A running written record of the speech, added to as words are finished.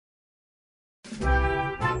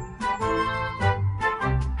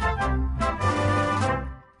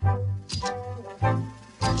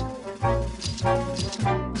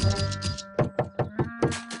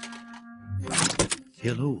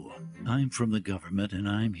Hello, I'm from the government and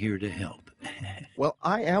I'm here to help. Well,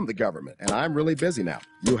 I am the government and I'm really busy now.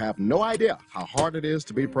 You have no idea how hard it is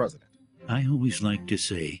to be president. I always like to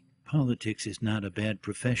say, politics is not a bad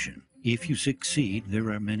profession. If you succeed,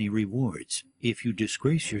 there are many rewards. If you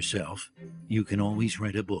disgrace yourself, you can always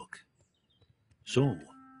write a book. So,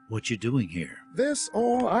 what you doing here?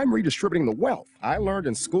 I'm redistributing the wealth. I learned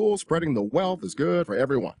in school spreading the wealth is good for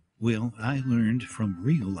everyone. Well, I learned from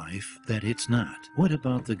real life that it's not. What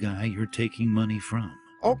about the guy you're taking money from?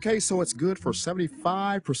 Okay, so it's good for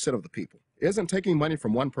 75% of the people. Isn't taking money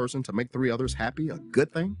from one person to make 3 others happy a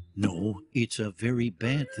good thing? No, it's a very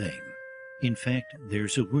bad thing. In fact,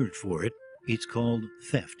 there's a word for it. It's called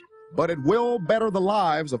theft. But it will better the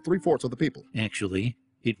lives of 3/4 of the people. Actually,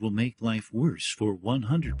 it will make life worse for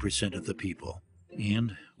 100% of the people.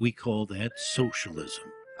 And we call that socialism.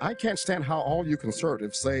 I can't stand how all you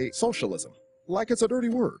conservatives say socialism, like it's a dirty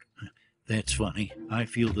word. That's funny. I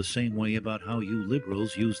feel the same way about how you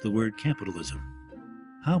liberals use the word capitalism.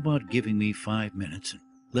 How about giving me 5 minutes and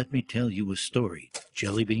let me tell you a story?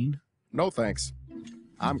 Jelly bean? No thanks.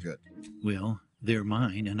 I'm good. Well, they're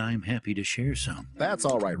mine and I'm happy to share some. That's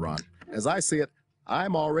all right, Ron. As I see it,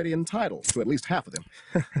 I'm already entitled to at least half of them.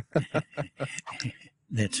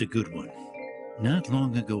 That's a good one. Not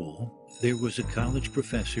long ago, there was a college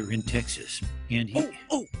professor in Texas, and he...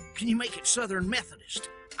 Oh, can you make it Southern Methodist?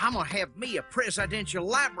 I'm gonna have me a presidential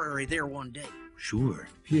library there one day. Sure.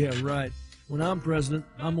 Yeah, right. When I'm president,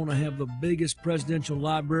 I'm gonna have the biggest presidential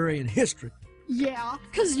library in history. Yeah,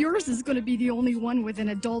 because yours is going to be the only one with an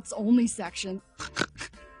adults-only section.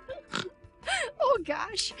 Oh,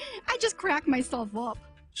 gosh. I just cracked myself up.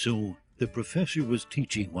 So, the professor was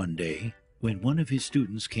teaching one day when one of his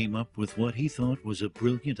students came up with what he thought was a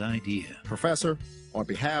brilliant idea. Professor, on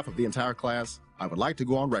behalf of the entire class, I would like to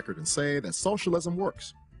go on record and say that socialism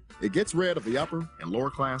works. It gets rid of the upper and lower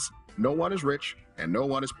class. No one is rich and no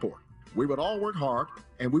one is poor. We would all work hard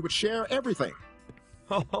and we would share everything.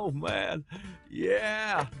 Oh, man.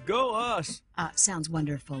 Yeah, go us. Sounds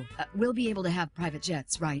wonderful. We'll be able to have private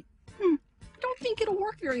jets, right? Don't think it'll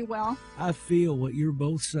work very well. I feel what you're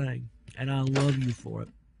both saying, and I love you for it.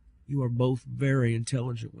 You are both very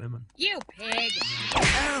intelligent women. You pig!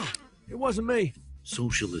 Ow! It wasn't me.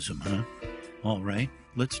 Socialism, huh? All right,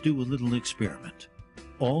 let's do a little experiment.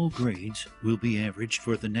 All grades will be averaged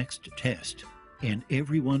for the next test, and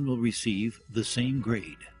everyone will receive the same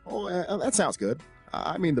grade. Oh, that sounds good.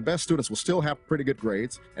 I mean, the best students will still have pretty good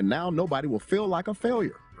grades, and now nobody will feel like a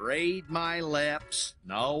failure. Read my lips.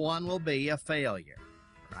 No one will be a failure.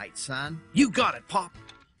 Right, son? You got it, Pop.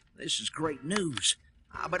 This is great news.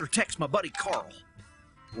 I better text my buddy Carl.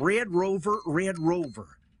 Red Rover, Red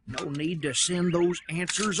Rover. No need to send those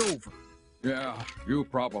answers over. Yeah, you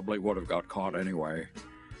probably would have got caught anyway.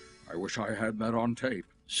 I wish I had that on tape.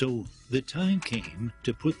 So the time came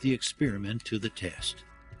to put the experiment to the test.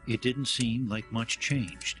 It didn't seem like much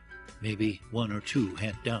changed. Maybe 1 or 2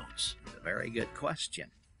 had doubts. A very good question.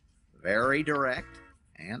 Very direct,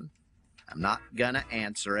 and I'm not gonna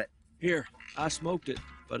answer it. Here, I smoked it,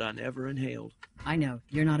 but I never inhaled. I know,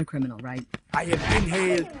 you're not a criminal, right? I have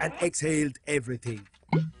inhaled and exhaled everything.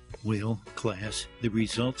 Well, class, the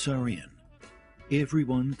results are in.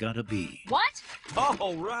 Everyone got a B. What?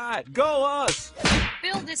 All right, go us!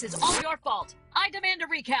 Bill, this is all your fault. I demand a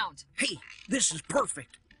recount. Hey, this is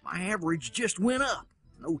perfect. My average just went up.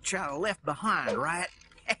 No child left behind, right?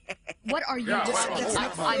 What are you discussing?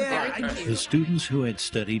 I'm very confused. The students who had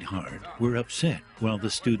studied hard were upset, while the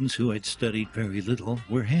students who had studied very little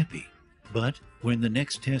were happy. But when the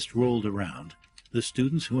next test rolled around, the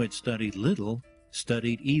students who had studied little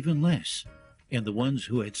studied even less. And the ones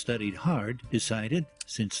who had studied hard decided,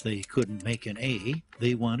 since they couldn't make an A,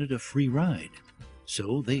 they wanted a free ride.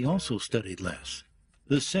 So they also studied less.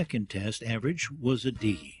 The second test average was a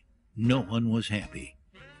D. No one was happy.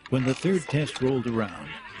 When the third test rolled around,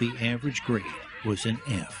 the average grade was an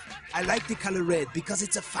F. I like the color red because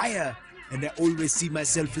it's a fire, and I always see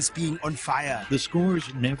myself as being on fire. The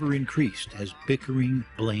scores never increased as bickering,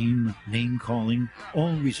 blame, name-calling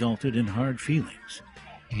all resulted in hard feelings.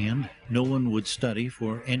 And no one would study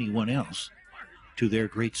for anyone else. To their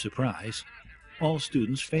great surprise, all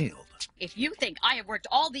students failed. If you think I have worked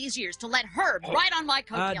all these years to let Herb ride on my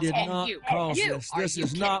coattails, I did not cause this. This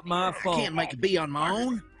is not my fault. I can't make a B on my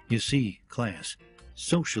own. You see, class,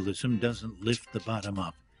 socialism doesn't lift the bottom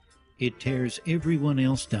up. It tears everyone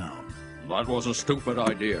else down. That was a stupid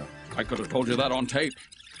idea. I could have told you that on tape.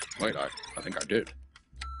 Wait, I think I did.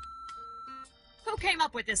 Who came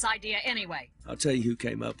up with this idea anyway? I'll tell you who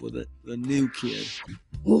came up with it. The new kid.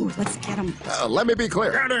 Ooh, let's get him. Let me be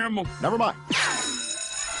clear. Get him! Never mind.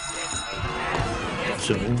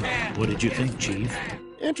 So, what did you think, Chief?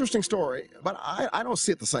 Interesting story, but I don't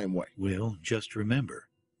see it the same way. Well, just remember,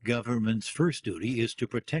 government's first duty is to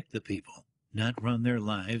protect the people, not run their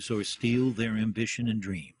lives or steal their ambition and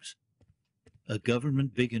dreams. A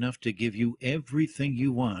government big enough to give you everything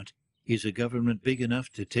you want is a government big enough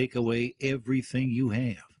to take away everything you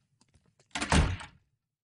have.